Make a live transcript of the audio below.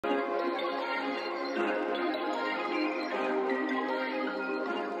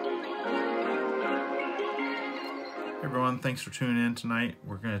everyone, thanks for tuning in tonight.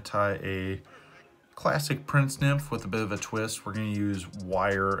 We're going to tie a classic Prince Nymph with a bit of a twist. We're going to use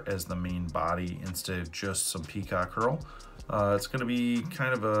wire as the main body instead of just some peacock herl. It's going to be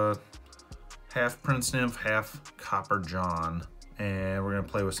kind of a half Prince Nymph, half Copper John, and we're going to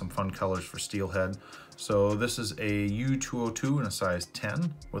play with some fun colors for Steelhead. So this is a U202 in a size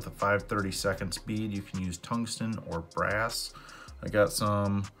 10 with a 5/32 speed. You can use tungsten or brass. I got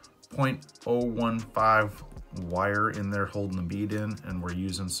some 0.015 wire in there holding the bead in, and we're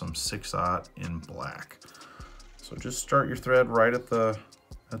using some 6/0 in black. So just start your thread right at the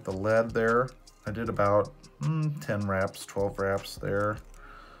lead there. I did about 10 wraps, 12 wraps there.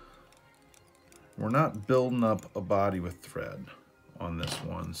 We're not building up a body with thread on this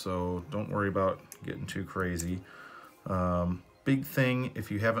one, so don't worry about getting too crazy. Big thing,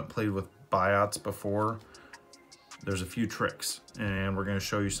 if you haven't played with biots before, there's a few tricks, and we're going to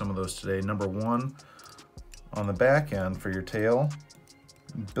show you some of those today. Number one, on the back end for your tail,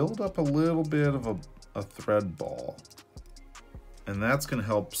 build up a little bit of a thread ball, and that's going to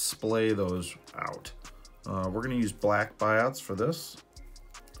help splay those out. We're going to use black biots for this.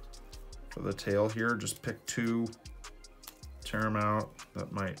 For the tail here, just pick two, tear them out.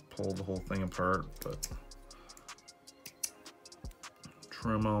 That might pull the whole thing apart, but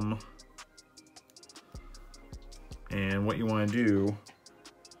trim them. And what you want to do,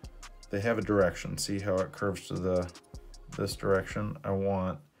 they have a direction. See how it curves to this direction? I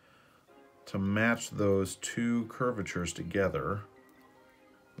want to match those two curvatures together.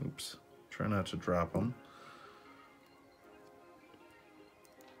 Oops, try not to drop them.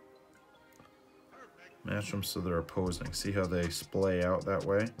 Match them so they're opposing. See how they splay out that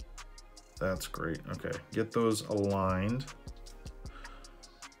way? That's great. Okay, get those aligned.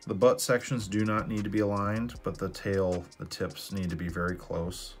 The butt sections do not need to be aligned, but the tail, the tips need to be very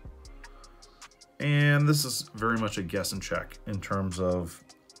close. And this is very much a guess and check in terms of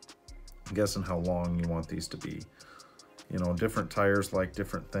guessing how long you want these to be. You know, different tires like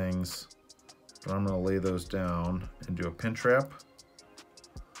different things, but I'm gonna lay those down and do a pinch wrap.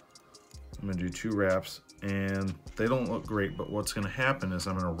 I'm gonna do 2 wraps, and they don't look great, but what's gonna happen is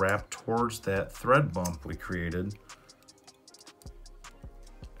I'm gonna wrap towards that thread bump we created.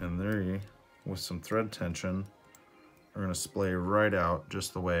 And there you, with some thread tension, are gonna splay right out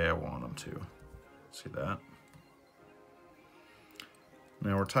just the way I want them to. See that?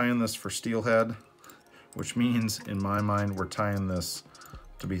 Now we're tying this for Steelhead, which means in my mind we're tying this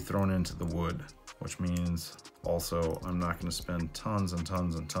to be thrown into the wood, which means also I'm not gonna spend tons and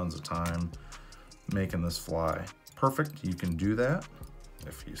tons and tons of time making this fly. Perfect, you can do that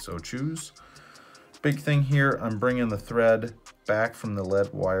if you so choose. Big thing here, I'm bringing the thread back from the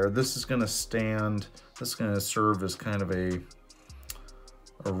lead wire. This is gonna stand, this is gonna serve as kind of a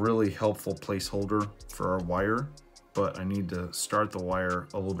really helpful placeholder for our wire, but I need to start the wire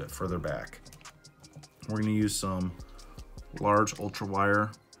a little bit further back. We're gonna use some large ultra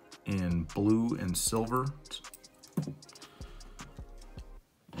wire in blue and silver.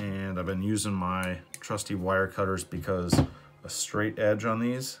 And I've been using my trusty wire cutters because a straight edge on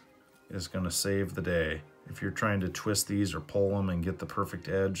these is gonna save the day. If you're trying to twist these or pull them and get the perfect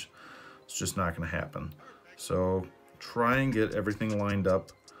edge, it's just not gonna happen. So try and get everything lined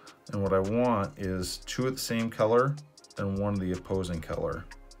up. And what I want is 2 of the same color and 1 of the opposing color.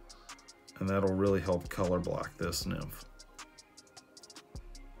 And that'll really help color block this nymph.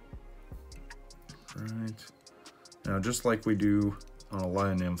 Right. Now, just like we do on a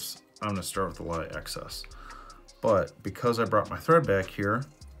lot of nymphs, I'm gonna start with a lot of excess. But because I brought my thread back here,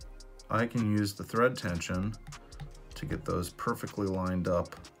 I can use the thread tension to get those perfectly lined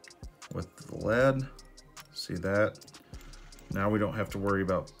up with the lead. See that? Now we don't have to worry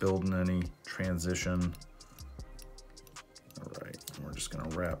about building any transition. All right, we're just gonna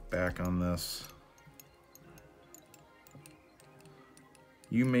wrap back on this.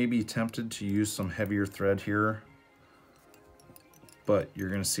 You may be tempted to use some heavier thread here, but you're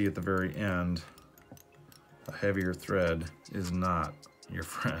gonna see at the very end, a heavier thread is not your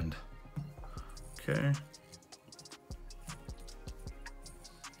friend. Okay.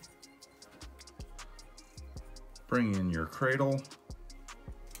 Bring in your cradle.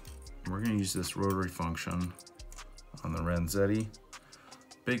 We're gonna use this rotary function on the Renzetti.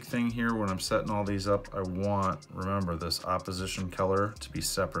 Big thing here when I'm setting all these up, I want, remember, this opposition color to be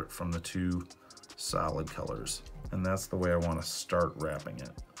separate from the 2 solid colors. And that's the way I want to start wrapping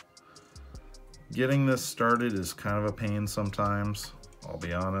it. Getting this started is kind of a pain sometimes, I'll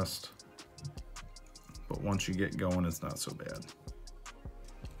be honest. But once you get going, it's not so bad.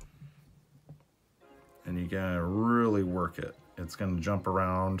 And you gotta really work it. It's gonna jump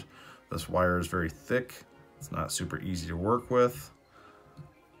around. This wire is very thick, It's not super easy to work with,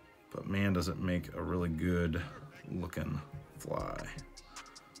 but man, does it make a really good looking fly.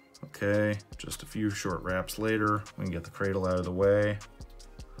 Okay, just a few short wraps later, we can get the cradle out of the way.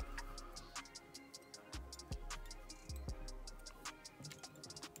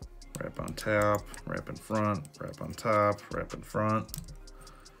 Wrap on top, wrap in front, wrap on top, wrap in front.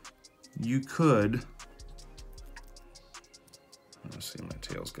 You could, let's see, my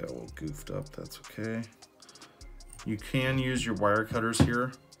tail's got a little goofed up, that's okay. You can use your wire cutters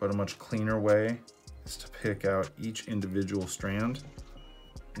here, but a much cleaner way is to pick out each individual strand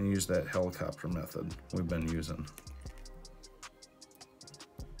and use that helicopter method we've been using.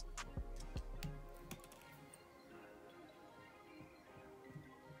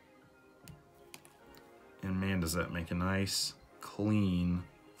 And man, does that make a nice, clean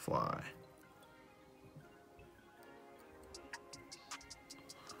fly.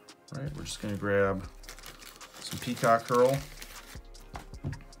 All right, we're just gonna grab some peacock herl.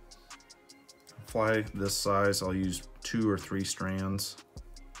 Fly this size, I'll use 2 or 3 strands.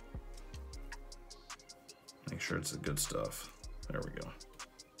 Make sure it's the good stuff. There we go.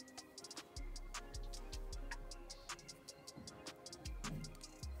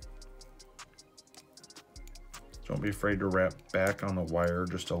 Don't be afraid to wrap back on the wire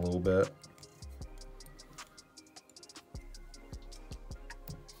just a little bit.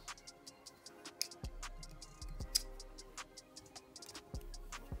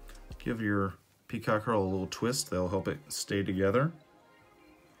 Give your peacock herl a little twist, that'll help it stay together.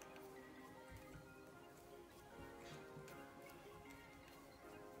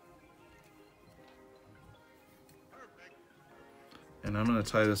 And I'm going to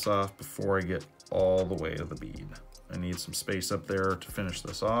tie this off before I get all the way to the bead. I need some space up there to finish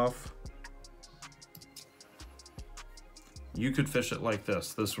this off. You could fish it like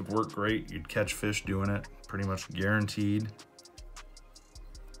this. This would work great. You'd catch fish doing it, pretty much guaranteed.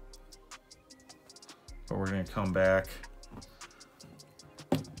 But we're going to come back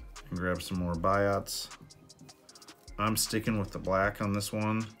and grab some more biots. I'm sticking with the black on this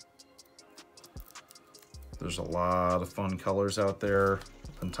one. There's a lot of fun colors out there.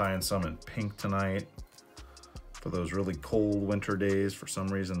 I'm tying some in pink tonight for those really cold winter days. For some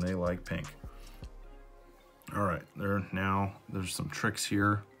reason, they like pink. All right, there's some tricks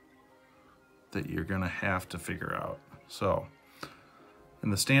here that you're gonna have to figure out. So,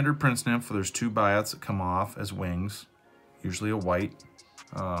 in the standard Prince Nymph, there's 2 biots that come off as wings, usually a white.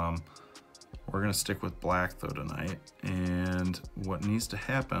 We're gonna stick with black though tonight. And what needs to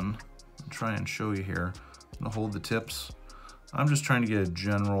happen, I'll try and show you here. I'm gonna hold the tips. I'm just trying to get a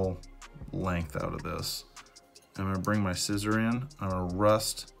general length out of this. I'm gonna bring my scissor in. I'm gonna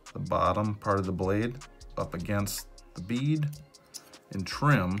rust the bottom part of the blade up against the bead and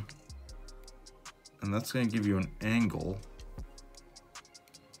trim. And that's gonna give you an angle.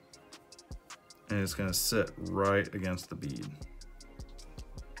 And it's gonna sit right against the bead.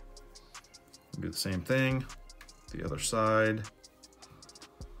 Do the same thing, the other side.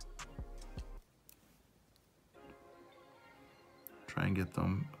 Try and get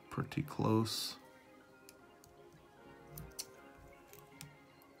them pretty close.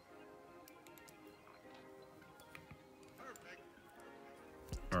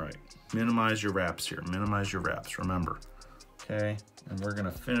 All right, minimize your wraps here, minimize your wraps, remember. Okay, and we're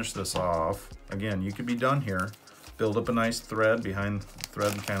gonna finish this off. Again, you could be done here. Build up a nice thread behind,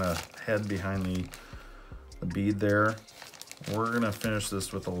 kind of head behind the bead there. We're gonna finish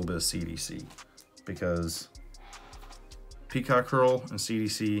this with a little bit of CDC because peacock herl and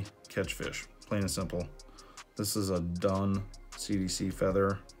CDC catch fish, plain and simple. This is a done CDC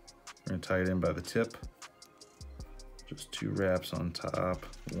feather. We're gonna tie it in by the tip. Just 2 wraps on top,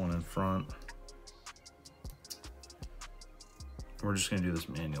 1 in front. We're just gonna do this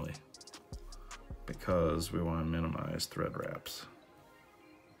manually because we wanna minimize thread wraps.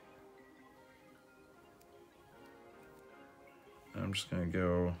 I'm just gonna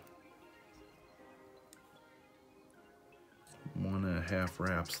go 1.5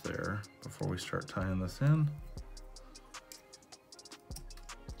 wraps there before we start tying this in.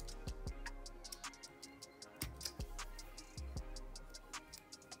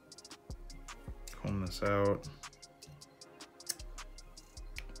 Comb this out.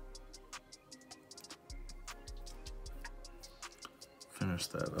 Finish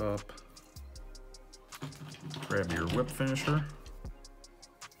that up. Grab your whip finisher.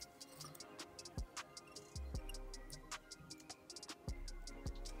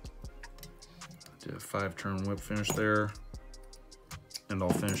 Did a 5-turn whip finish there. And I'll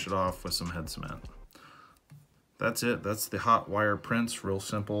finish it off with some head cement. That's it. That's the hot wire prints. Real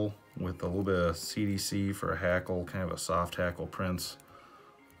simple. with a little bit of CDC for a hackle, kind of a soft hackle Prince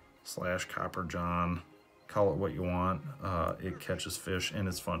 / Copper John. Call it what you want. It catches fish and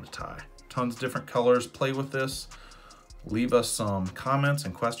it's fun to tie. Tons of different colors. Play with this. Leave us some comments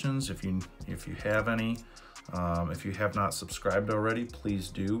and questions if you have any. If you have not subscribed already, please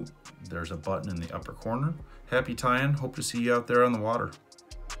do. There's a button in the upper corner. Happy tying. Hope to see you out there on the water.